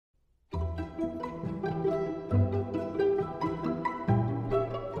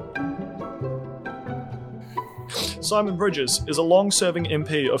Simon Bridges is a long-serving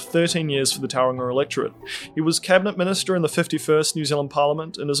MP of 13 years for the Tauranga electorate. He was Cabinet Minister in the 51st New Zealand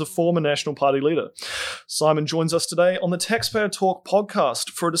Parliament and is a former National Party leader. Simon joins us today on the Taxpayer Talk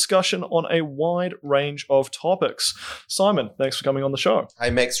podcast for a discussion on a wide range of topics. Simon, thanks for coming on the show. Hey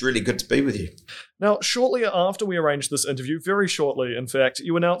Max, really good to be with you. Now, shortly after we arranged this interview, very shortly in fact,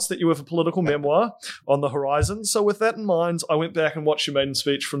 you announced that you have a political memoir on the horizon. So with that in mind, I went back and watched your maiden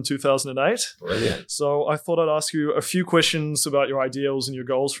speech from 2008. Brilliant. So I thought I'd ask you a few questions about your ideals and your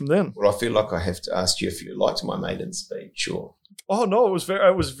goals from then. Well, I feel like I have to ask you if you liked my maiden speech, or... Oh no, it was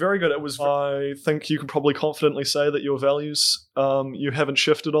very good. I think you can probably confidently say that your values, you haven't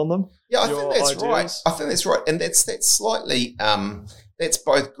shifted on them. Yeah, I think that's right. I think that's right, and that's slightly that's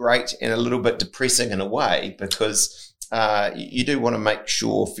both great and a little bit depressing in a way, because you do want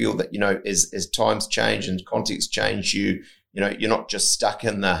to feel that as times change and contexts change, you're not just stuck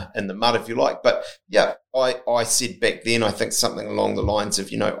in the mud, if you like. But yeah, I said back then, I think something along the lines of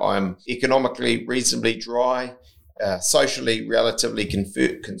I'm economically reasonably dry. Socially relatively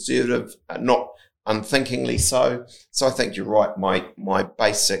conservative, not unthinkingly so. So I think you're right. My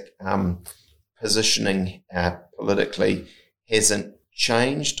basic positioning politically hasn't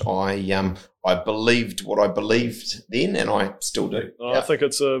changed. I believed what I believed then, and I still do. Yeah. I think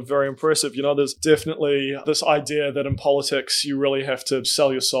it's very impressive. There's definitely this idea that in politics you really have to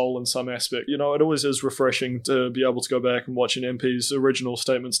sell your soul in some aspect. It always is refreshing to be able to go back and watch an MP's original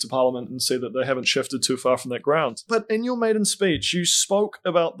statements to Parliament and see that they haven't shifted too far from that ground. But in your maiden speech, you spoke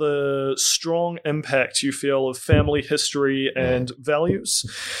about the strong impact you feel of family history and values.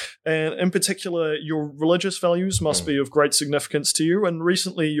 And in particular, your religious values must be of great significance to you. And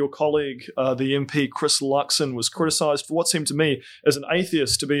recently, your colleague, the MP Chris Luxon, was criticised for what seemed to me, as an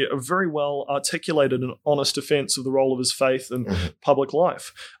atheist, to be a very well articulated and honest defence of the role of his faith in public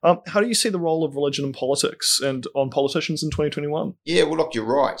life. How do you see the role of religion in politics and on politicians in 2021? Yeah, well, look, you're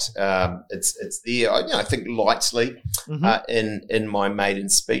right. It's there. I think lightly in my maiden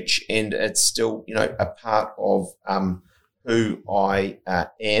speech, and it's still a part of who I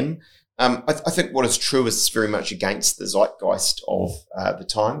am. I think what is true is very much against the zeitgeist of the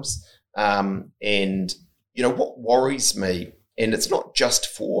times. And what worries me, and it's not just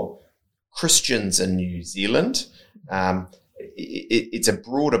for Christians in New Zealand, it's a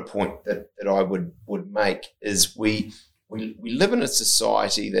broader point that I would make, is we live in a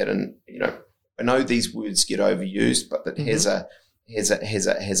society that, I know these words get overused, but that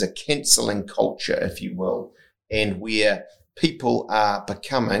has a cancelling culture, if you will, and where people are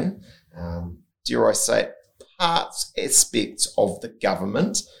becoming, dare I say it, aspects of the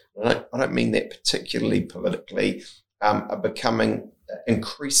government. I don't mean that particularly politically, are becoming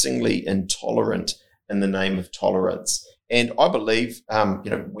increasingly intolerant in the name of tolerance. And I believe,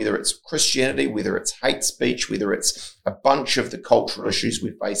 whether it's Christianity, whether it's hate speech, whether it's a bunch of the cultural issues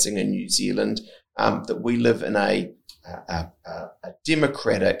we're facing in New Zealand, that we live in a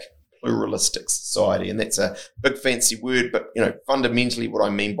democratic, pluralistic society. And that's a big fancy word, but fundamentally what I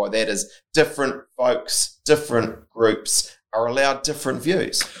mean by that is different folks, different groups are allowed different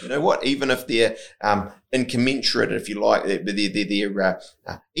views. Even if they're incommensurate, if you like, they're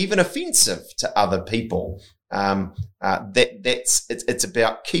even offensive to other people. It's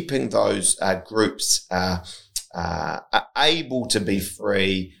about keeping those groups able to be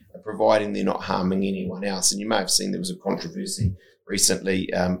free, providing they're not harming anyone else. And you may have seen there was a controversy recently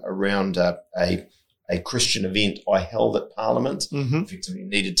around a Christian event I held at Parliament. Effectively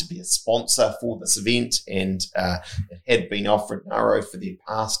needed to be a sponsor for this event, and it had been Alfred Naro for their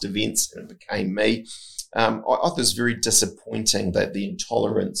past events, and it became me. I thought it was very disappointing that the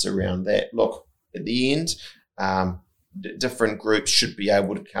intolerance around that. Look, at the end, different groups should be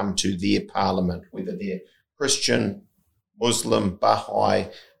able to come to their Parliament, whether they're Christian, Muslim, Baha'i,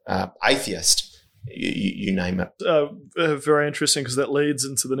 atheist. You name it. Very interesting, because that leads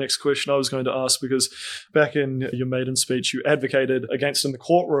into the next question I was going to ask, because back in your maiden speech, you advocated against in the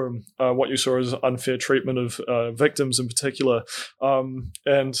courtroom what you saw as unfair treatment of victims in particular.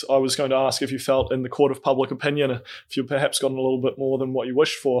 And I was going to ask if you felt in the court of public opinion, if you perhaps gotten a little bit more than what you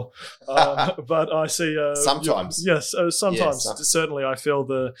wished for. But I see... sometimes. Yes, sometimes. Yes, certainly I feel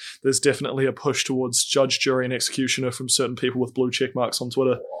there's definitely a push towards judge, jury and executioner from certain people with blue check marks on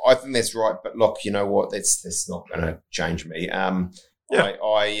Twitter. I think that's right, but look, you know what? That's not going to change me. I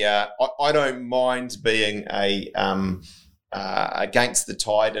don't mind being against the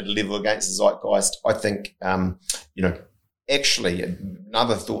tide at a level, against the zeitgeist. I think actually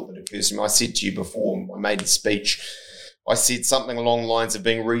another thought that occurs to me. I said to you before my maiden speech, I said something along the lines of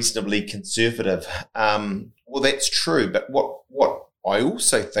being reasonably conservative. Well, that's true, but what I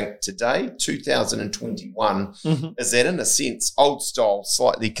also think today, 2021, is that in a sense, old style,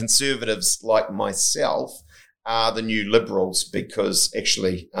 slightly conservatives like myself are the new liberals, because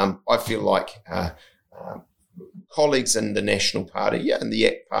actually I feel like colleagues in the National Party, and the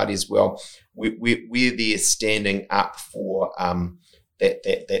ACT Party as well, we're there standing up for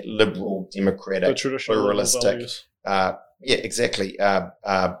that liberal, democratic, pluralistic, a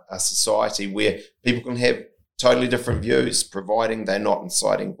society where people can have totally different views, providing they're not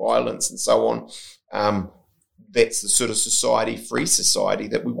inciting violence and so on. That's the sort of society, free society,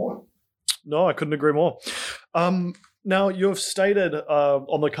 that we want. No, I couldn't agree more. Now, you've stated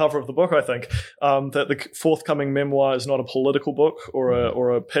on the cover of the book, I think, that the forthcoming memoir is not a political book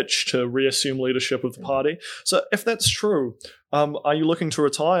or a pitch to reassume leadership of the party. So if that's true, are you looking to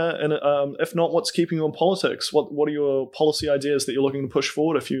retire? And if not, what's keeping you in politics? What are your policy ideas that you're looking to push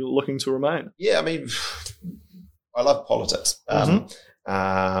forward if you're looking to remain? Yeah, I mean, I love politics. I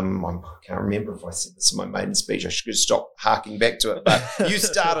can't remember if I said this in my maiden speech. I should stop harking back to it. But you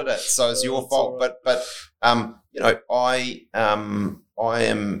started it, so it's your fault. Right. But I am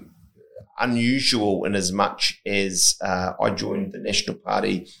unusual in as much as I joined the National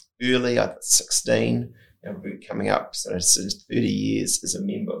Party early. I was 16. I've been coming up since 30 years as a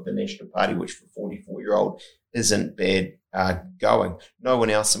member of the National Party, which for a 44-year-old isn't bad going. No one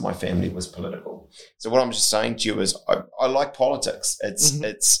else in my family was political. So what I'm just saying to you is I like politics. It's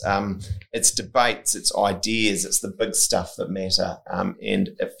debates, it's ideas, it's the big stuff that matter, and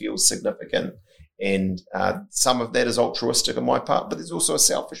it feels significant. And some of that is altruistic on my part, but there's also a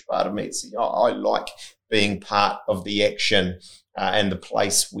selfish part of me. I like being part of the action and the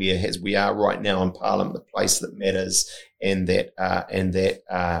place where, as we are right now in Parliament, the place that matters, and that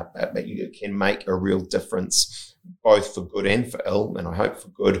you can make a real difference, both for good and for ill, and I hope for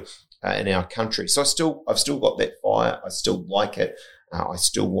good in our country. So I've still got that fire. I still like it. I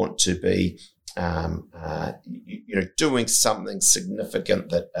still want to be doing something significant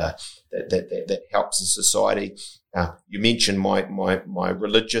that helps the society. You mentioned my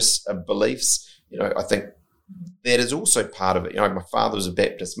religious beliefs. I think that is also part of it. My father was a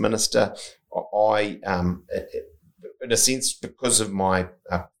Baptist minister. I in a sense, because of my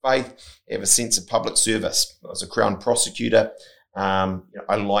faith, have a sense of public service. I was a Crown prosecutor.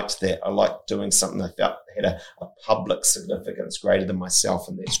 I liked that. I liked doing something I felt had a public significance greater than myself,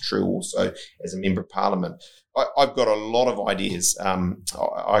 and that's true also as a member of Parliament. I've got a lot of ideas.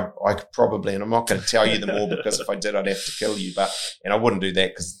 I could probably, and I'm not going to tell you them all, because if I did, I'd have to kill you. And I wouldn't do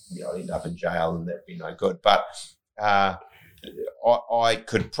that, because I'd end up in jail, and that'd be no good. But I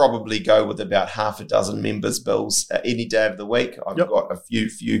could probably go with about half a dozen members' bills any day of the week. I've got a few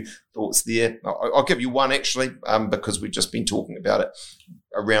thoughts there. I'll give you one, actually, because we've just been talking about it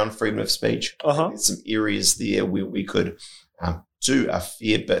around freedom of speech. There's some areas there where we could do a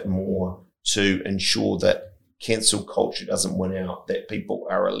fair bit more to ensure that cancel culture doesn't win out, that people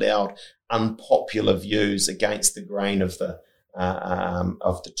are allowed unpopular views against the grain of the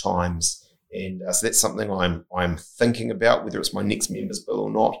times. And so that's something I'm thinking about, whether it's my next member's bill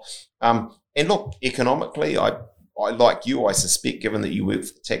or not. And look, economically, I like you, I suspect, given that you work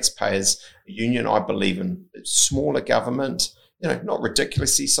for the Taxpayers Union, I believe in smaller government, not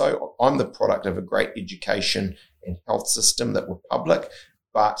ridiculously so. I'm the product of a great education and health system that were public,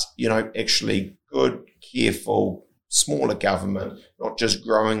 but, actually good, careful, smaller government, not just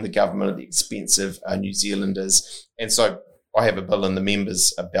growing the government at the expense of New Zealanders. And so I have a bill in the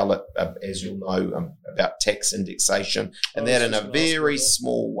members' ballot, as you'll know, about tax indexation, and that in a very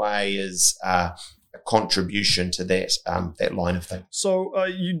small way is a contribution to that line of thing. So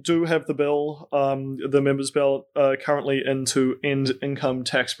you do have the bill, the members' ballot, currently into end income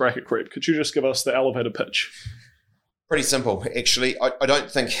tax bracket creep. Could you just give us the elevator pitch? Pretty simple, actually. I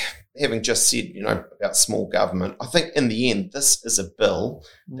don't think, having just said, about small government, I think in the end, this is a bill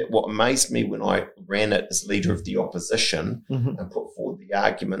that what amazed me when I ran it as leader of the opposition and put forward the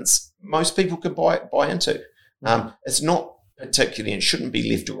arguments, most people could buy into. It's not particularly, and shouldn't be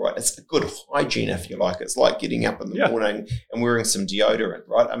left or right. It's a good hygiene, if you like. It's like getting up in the morning and wearing some deodorant,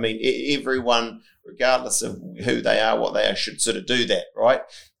 right? I mean, everyone, regardless of who they are, what they are, should sort of do that, right?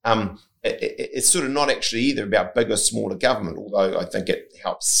 It's sort of not actually either about big or smaller government, although I think it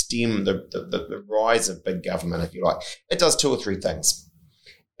helps stem the rise of big government, if you like. It does two or three things.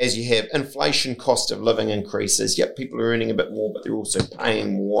 As you have inflation, cost of living increases, people are earning a bit more, but they're also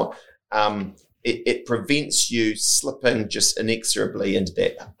paying more. It prevents you slipping just inexorably into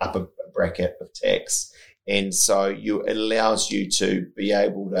that upper bracket of tax. And so it allows you to be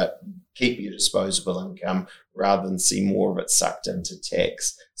able to keep your disposable income rather than see more of it sucked into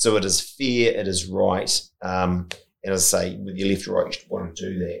tax. So it is fair, it is right, and And as I say, with your left or right, you should want to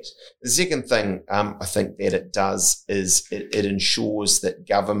do that. The second thing I think that it does is it ensures that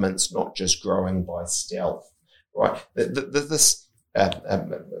government's not just growing by stealth, right? This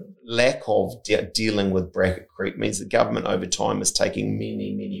lack of dealing with bracket creep means the government over time is taking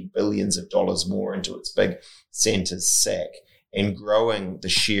many, many billions of dollars more into its big centres sack and growing the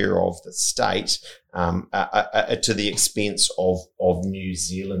share of the state to the expense of New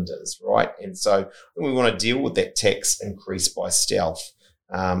Zealanders, right? And so we want to deal with that tax increase by stealth,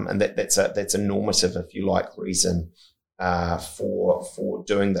 and that's a normative, if you like, reason for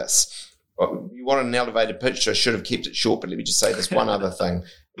doing this. You want an elevated pitch, so I should have kept it short, but let me just say this one other thing.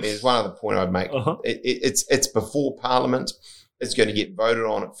 There's one other point I'd make. It's before Parliament. It's going to get voted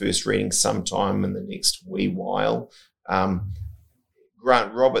on at first reading sometime in the next wee while.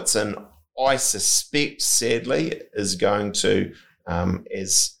 Grant Robertson, I suspect, sadly, is going to,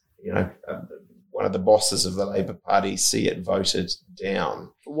 as you know, one of the bosses of the Labour Party, see it voted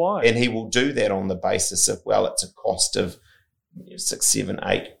down. Why? And he will do that on the basis of, well, it's a cost of $6, $7,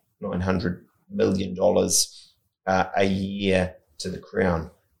 $8, $900 million a year to the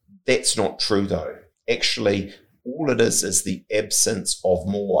Crown. That's not true, though. Actually, all it is the absence of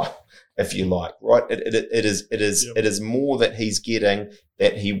more, if you like, right? It is more that he's getting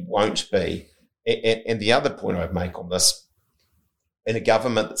that he won't be. And the other point I'd make on this, in a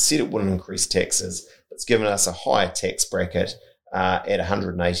government that said it wouldn't increase taxes, it's given us a higher tax bracket at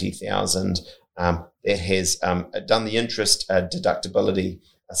 $180,000. That has done the interest deductibility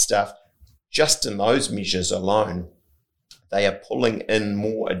stuff. Just in those measures alone, they are pulling in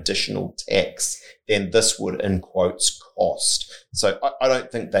more additional tax than this would, in quotes, cost. So I don't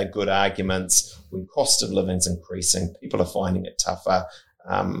think they're good arguments. When cost of living's increasing, people are finding it tougher.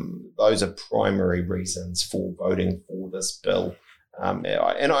 Those are primary reasons for voting for this bill. And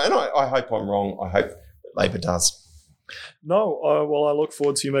I hope I'm wrong. I hope that Labour does. No, well, I look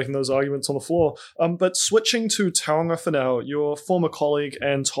forward to you making those arguments on the floor. But switching to Tauranga for now, your former colleague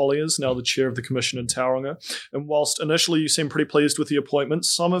Anne Tolley is now the chair of the commission in Tauranga. And whilst initially you seem pretty pleased with the appointment,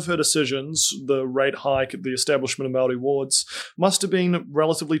 some of her decisions, the rate hike, the establishment of Māori wards, must have been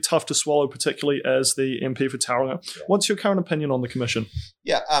relatively tough to swallow, particularly as the MP for Tauranga. What's your current opinion on the commission?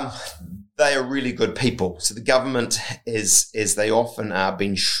 Yeah, they are really good people. So the government, as they often are,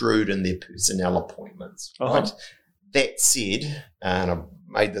 been shrewd in their personnel appointments, right? That said, and I've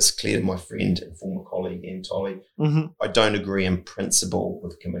made this clear to my friend and former colleague, Anne Tolley, I don't agree in principle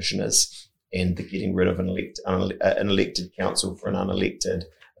with commissioners and the getting rid of an elected council for an unelected,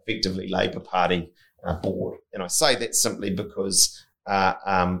 effectively Labour Party board. And I say that simply because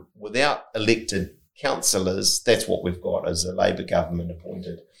without elected councillors, that's what we've got as a Labour government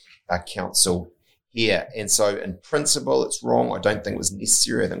appointed council here. And so in principle, it's wrong. I don't think it was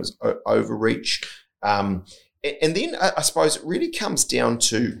necessary. I think it was overreach. And then I suppose it really comes down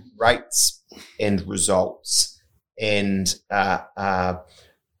to rates and results. And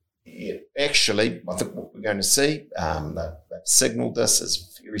actually, I think what we're going to see, they've signalled this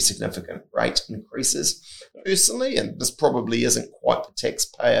as very significant rate increases. Personally, and this probably isn't quite the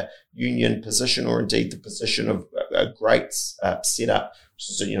taxpayer union position, or indeed the position of a Greats set up, which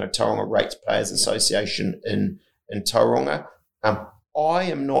is Tauranga Ratepayers Association in Tauranga. I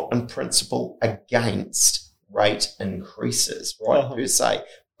am not in principle against rate increases, right, per se,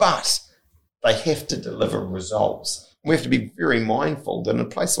 but they have to deliver results. We have to be very mindful that in a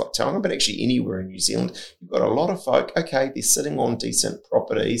place like Tauranga, but actually anywhere in New Zealand, you've got a lot of folk, okay, they're sitting on decent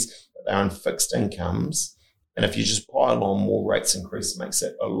properties, but they're on fixed incomes, and if you just pile on more rates increase, it makes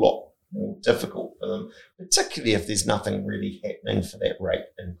it a lot more difficult for them, particularly if there's nothing really happening for that rate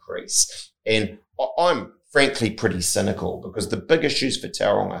increase. And I'm frankly pretty cynical, because the big issues for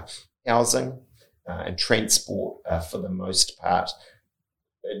Tauranga, housing, and transport for the most part.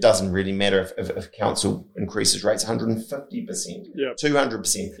 It doesn't really matter if council increases rates 150%,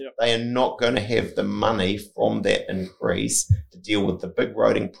 200%. They are not going to have the money from that increase to deal with the big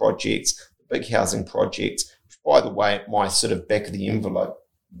roading projects, the big housing projects, which, by the way, my sort of back of the envelope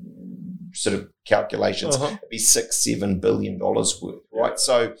sort of calculations, it'd be $6-7 billion worth, right?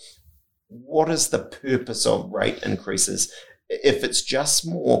 So what is the purpose of rate increases? If it's just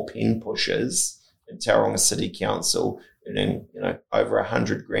more pen pushers in Tauranga City Council earning, over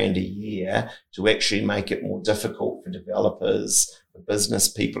 $100,000 a year to actually make it more difficult for developers, for business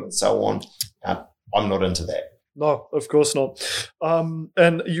people, and so on, I'm not into that. No, of course not.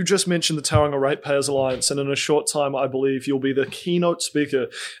 And you just mentioned the Tauranga Ratepayers Alliance, and in a short time, I believe you'll be the keynote speaker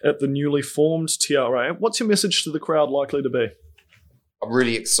at the newly formed TRA. What's your message to the crowd likely to be? I'm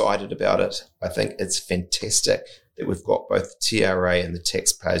really excited about it. I think it's fantastic that we've got both the TRA and the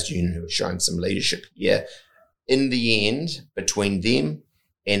Taxpayers Union who are showing some leadership here. in the end, between them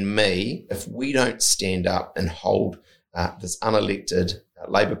and me, if we don't stand up and hold this unelected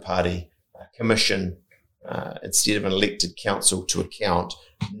Labour Party commission instead of an elected council to account,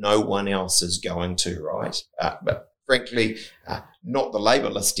 no one else is going to, right? But frankly, not the Labour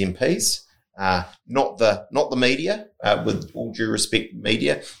list MPs, not the media, with all due respect,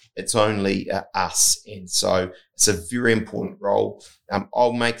 media. It's only us. And so it's a very important role.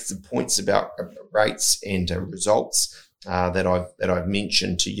 I'll make the points about rates and results that I've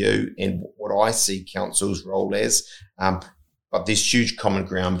mentioned to you and what I see council's role as. But there's huge common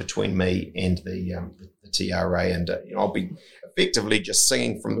ground between me and the TRA, and I'll be effectively just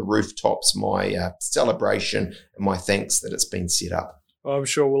singing from the rooftops my celebration and my thanks that it's been set up. I'm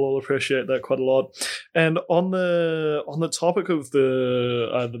sure we'll all appreciate that quite a lot. And on the topic of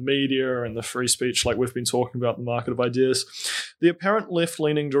the media and the free speech, like we've been talking about, the market of ideas, the apparent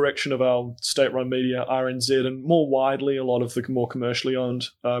left-leaning direction of our state-run media, RNZ, and more widely a lot of the more commercially owned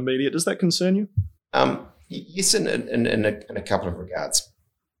media, does that concern you? Yes, in a couple of regards.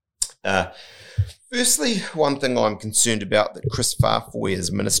 Firstly, one thing I'm concerned about that Chris Farfoy,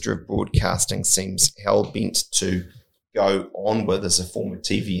 as Minister of Broadcasting, seems hell-bent to go on with as a former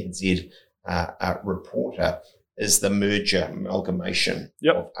TVNZ reporter is the merger, amalgamation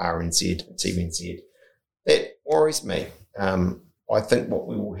of RNZ and TVNZ. That worries me. I think what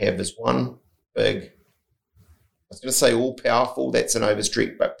we will have is one big, I was going to say all-powerful, that's an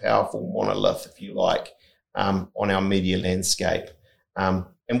overstretch, but powerful monolith, if you like, on our media landscape.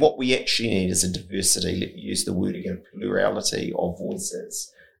 And what we actually need is a diversity, let me use the word again, plurality of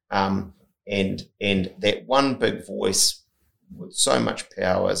voices. And that one big voice with so much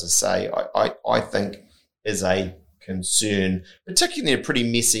power, as I say, I think is a concern, particularly in a pretty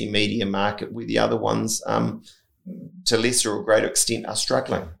messy media market where the other ones, to lesser or greater extent, are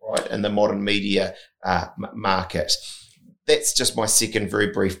struggling, right, in the modern media market. That's just my second very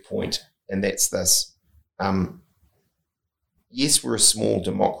brief point, and that's this. Yes, we're a small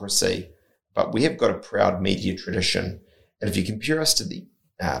democracy, but we have got a proud media tradition. And if you compare us to the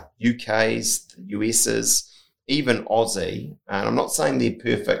UK's, the US's, even Aussie, and I'm not saying they're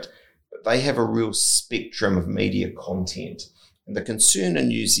perfect, but they have a real spectrum of media content. And the concern in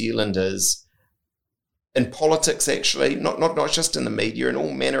New Zealand is, in politics actually, not just in the media, in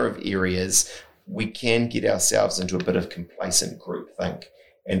all manner of areas, we can get ourselves into a bit of complacent groupthink.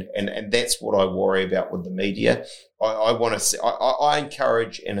 And that's what I worry about with the media. I want to see, I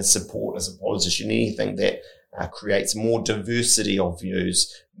encourage and support as a politician anything that creates more diversity of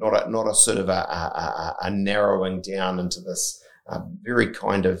views, not a sort of a narrowing down into this very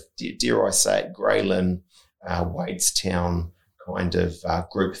kind of, dare I say it, Greylin, Wadestown kind of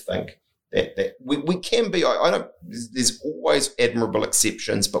groupthink. That we can be, I don't, there's always admirable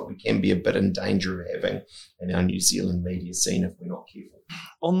exceptions, but we can be a bit in danger of having in our New Zealand media scene if we're not careful.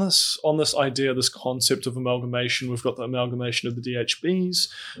 On this idea, this concept of amalgamation, we've got the amalgamation of the DHBs,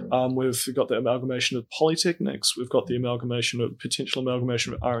 we've got the amalgamation of polytechnics, we've got the potential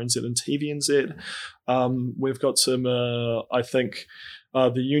amalgamation of RNZ and TVNZ. We've got some, I think,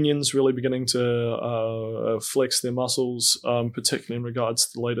 the unions really beginning to flex their muscles, particularly in regards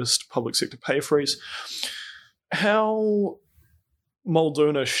to the latest public sector pay freeze. How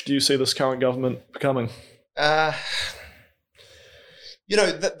Muldoonish do you see this current government becoming? They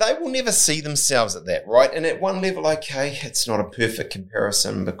will never see themselves at that, right? And at one level, okay, it's not a perfect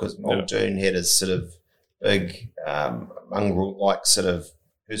comparison because Muldoon had his sort of big mongrel-like sort of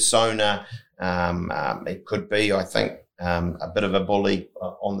persona. It could be, I think, a bit of a bully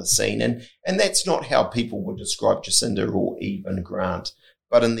on the scene. And that's not how people would describe Jacinda or even Grant.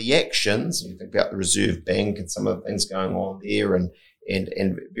 But in the actions, you think about the Reserve Bank and some of the things going on there and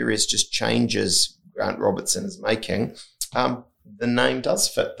various just changes Grant Robertson is making, the name does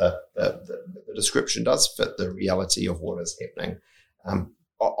fit, the description does fit the reality of what is happening.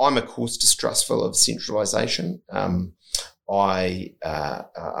 I'm, of course, distrustful of centralisation. I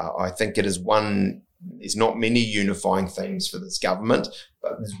think it is one. There's not many unifying themes for this government,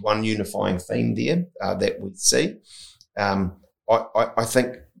 but there's one unifying theme there that we see. I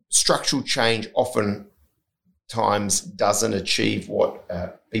think structural change oftentimes doesn't achieve what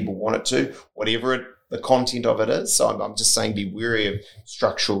people want it to, whatever the content of it is. So I'm just saying be wary of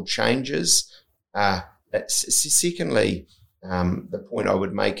structural changes. Secondly, the point I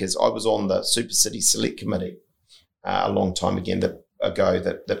would make is I was on the Super City Select Committee a long time ago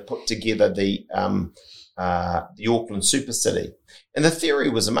that put together the Auckland Super City. And the theory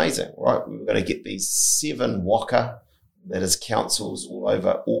was amazing, right? We were going to get these 7 waka, that is councils all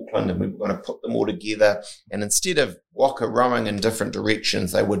over Auckland, and we were going to put them all together. And instead of waka rowing in different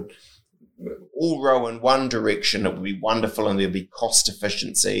directions, they would all row in one direction, it would be wonderful and there'd be cost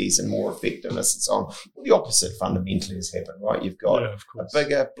efficiencies and more effectiveness and so on. Well, the opposite fundamentally has happened, right? You've got a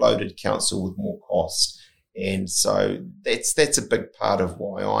bigger, bloated council with more cost. And so that's a big part of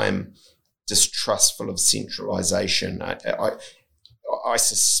why I'm distrustful of centralisation. I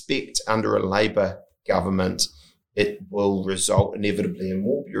suspect under a Labour government, it will result inevitably in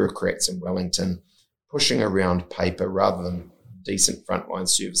more bureaucrats in Wellington pushing around paper rather than decent frontline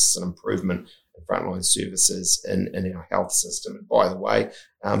services and improvement in frontline services in our health system. And by the way,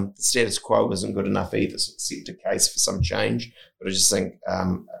 the status quo isn't good enough either, so accept a case for some change. But I just think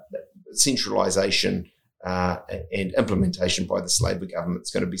centralisation and implementation by this Labour government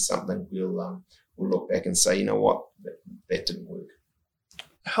is going to be something we'll look back and say, you know what, that didn't work.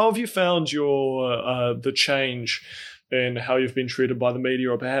 How have you found your the change in how you've been treated by the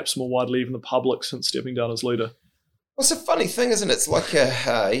media, or perhaps more widely even the public, since stepping down as leader? Well, it's a funny thing, isn't it? It's like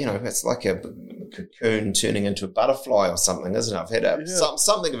it's like a cocoon turning into a butterfly or something, isn't it? I've had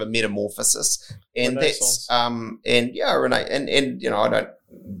something of a metamorphosis, and that's Renee, and I don't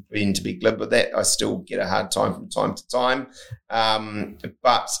mean to be glib with that. I still get a hard time from time to time,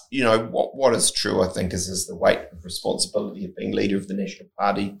 but what is true, I think, is the weight of responsibility of being leader of the National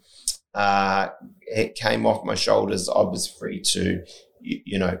Party. It came off my shoulders. I was free to,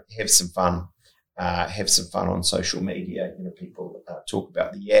 have some fun. Have some fun on social media. People talk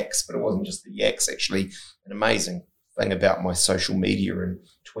about the yaks, but it wasn't just the yaks. Actually, an amazing thing about my social media in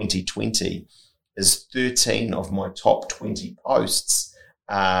 2020 is 13 of my top 20 posts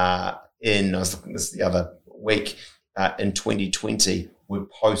I was looking at this the other week, in 2020 were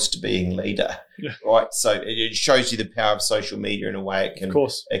post being leader, right? So it shows you the power of social media in a way.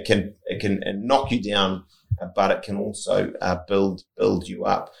 It can knock you down, but it can also build you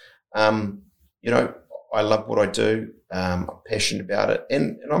up. I love what I do. I'm passionate about it,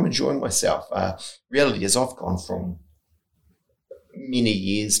 and I'm enjoying myself. Reality is I've gone from many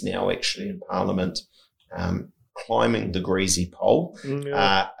years now actually in Parliament, climbing the greasy pole,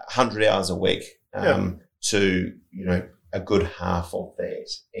 100 hours a week, to, a good half of that.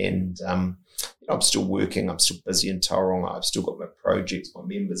 And, I'm still working. I'm still busy in Tauranga. I've still got my projects, my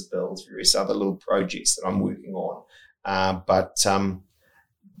members' bills, various other little projects that I'm working on. But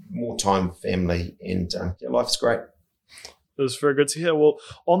more time, family, and life's great. It's very good to hear. Well,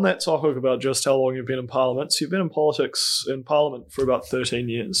 on that topic about just how long you've been in Parliament, so you've been in politics in Parliament for about 13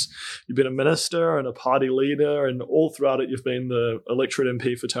 years. You've been a minister and a party leader, and all throughout it you've been the electorate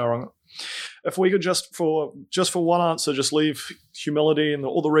MP for Tauranga. If we could just for one answer, just leave humility and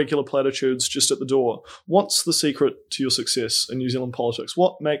all the regular platitudes just at the door, what's the secret to your success in New Zealand politics?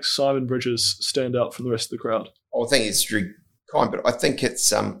 What makes Simon Bridges stand out from the rest of the crowd? I think it's very kind, but I think it's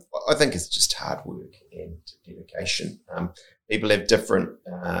just hard work and dedication. People have different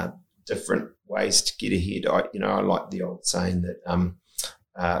ways to get ahead. I like the old saying that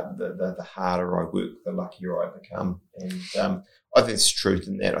the harder I work, the luckier I become, and I think there's truth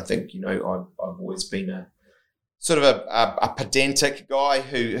in that. I think I've always been a sort of a pedantic guy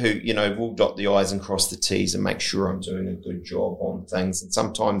who will dot the I's and cross the T's and make sure I'm doing a good job on things. And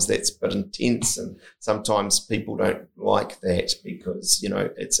sometimes that's a bit intense, and sometimes people don't like that because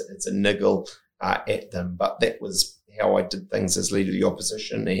it's a niggle at them. But that was how I did things as leader of the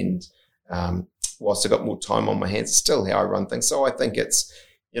opposition, and whilst I got more time on my hands, it's still how I run things. So I think it's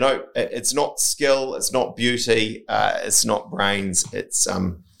it's not skill, it's not beauty, it's not brains, it's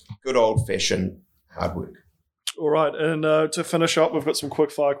good old-fashioned hard work. All right, and to finish up, we've got some quick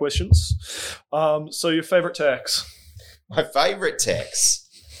fire questions. So your favourite tax? My favourite tax?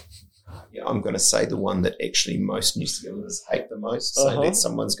 Yeah, I'm going to say the one that actually most New Zealanders hate the most. So that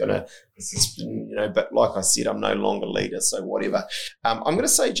someone's going to, but like I said, I'm no longer leader, so whatever. I'm going to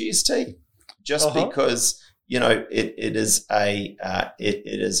say GST, just because it is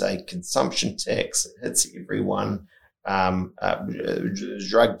a consumption tax. It hits everyone.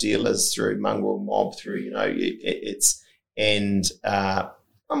 Drug dealers through mongrel mob through I'm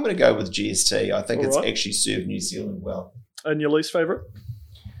going to go with GST. I think it's actually served New Zealand well. And your least favourite?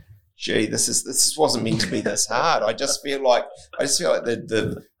 Gee, this wasn't meant to be this hard. I just feel like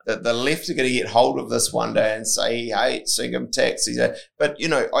the left are going to get hold of this one day and say he hates income tax. But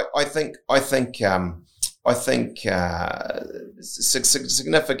I think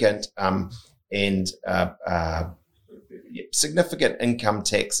significant and significant income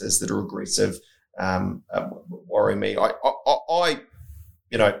taxes that are aggressive worry me.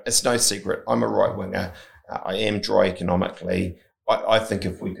 It's no secret. I'm a right winger. I am dry economically. I think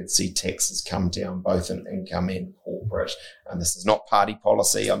if we could see taxes come down both in income and corporate, and this is not party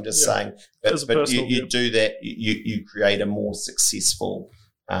policy, I'm just saying, but you do that, you create a more successful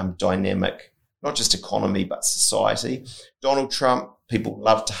dynamic, not just economy, but society. Donald Trump, people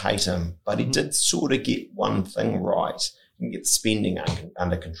love to hate him, but he did sort of get one thing right. He can get spending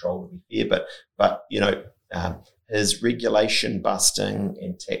under control, to be fair, but his regulation busting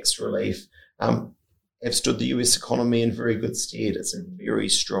and tax relief have stood the US economy in very good stead. It's very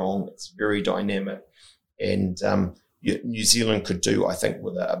strong, it's very dynamic, and New Zealand could do, I think,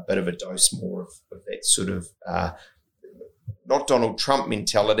 with a bit of a dose more of that sort of, not Donald Trump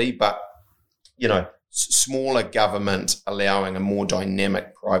mentality, but, smaller government allowing a more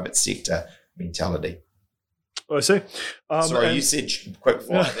dynamic private sector mentality. I see. Sorry, you said quick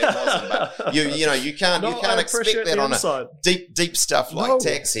fire. That wasn't, but you can't expect that on a deep stuff like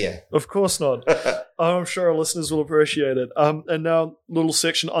tax here. Of course not. I'm sure our listeners will appreciate it. And now, little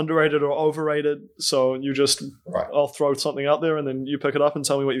section, underrated or overrated. So you just, I'll throw something out there and then you pick it up and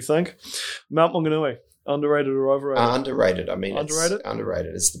tell me what you think. Mount Maunganui, underrated or overrated? Underrated. I mean,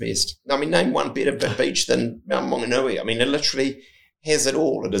 underrated. It's the best. I mean, name one better beach than Mount Maunganui. I mean, it literally has it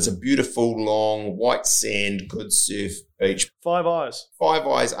all. It is a beautiful, long, white sand, good surf beach. Five Eyes. Five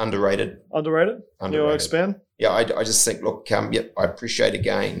Eyes, underrated. Underrated? You want to expand? Yeah, I just think, look, I appreciate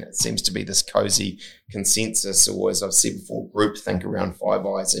again, it seems to be this cozy consensus, or as I've said before, groupthink around Five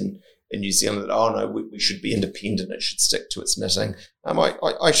Eyes in New Zealand that, we should be independent, it should stick to its knitting.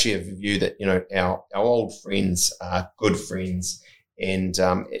 I share the view that, our old friends are good friends, and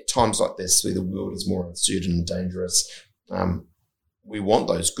at times like this, where the world is more uncertain and dangerous, we want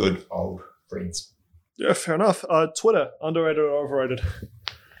those good old friends. Yeah, fair enough. Twitter, underrated or overrated?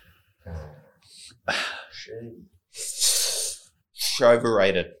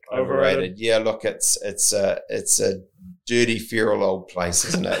 Overrated. Yeah, look, it's a dirty, feral old place,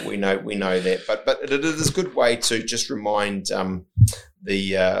 isn't it? We know that, but it is a good way to just remind the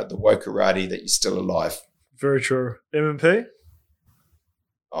wokerati that you're still alive. Very true. MMP?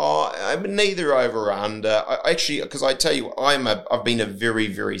 Oh, neither over or under. Because I tell you, I've been a very,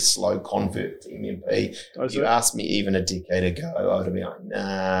 very slow convert to MMP. You asked me even a decade ago, I would have been like,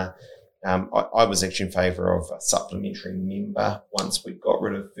 nah. I was actually in favour of a supplementary member once we got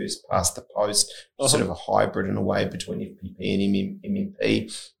rid of first past the post, sort of a hybrid in a way between FPP and MMP.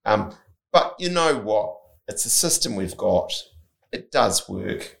 But you know what? It's a system we've got. It does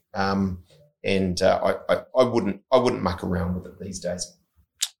work, and I wouldn't muck around with it these days.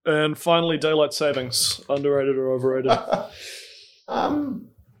 And finally, daylight savings, underrated or overrated?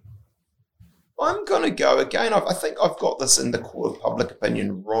 I'm going to go again. I think I've got this in the court of public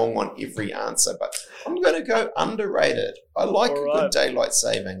opinion wrong on every answer, but I'm going to go underrated. I like good daylight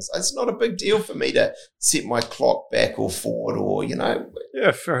savings. It's not a big deal for me to set my clock back or forward or,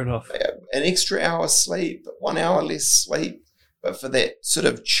 Yeah, fair enough. An extra hour sleep, 1 hour less sleep. But for that sort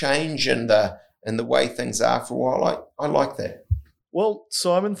of change in the way things are for a while, I like that. Well,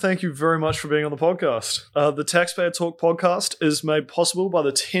 Simon, thank you very much for being on the podcast. The Taxpayer Talk podcast is made possible by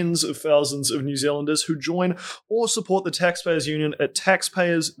the tens of thousands of New Zealanders who join or support the Taxpayers Union at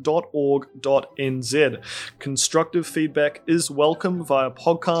taxpayers.org.nz. Constructive feedback is welcome via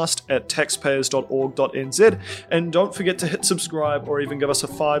podcast@taxpayers.org.nz. And don't forget to hit subscribe or even give us a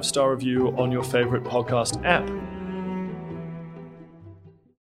 5-star review on your favourite podcast app.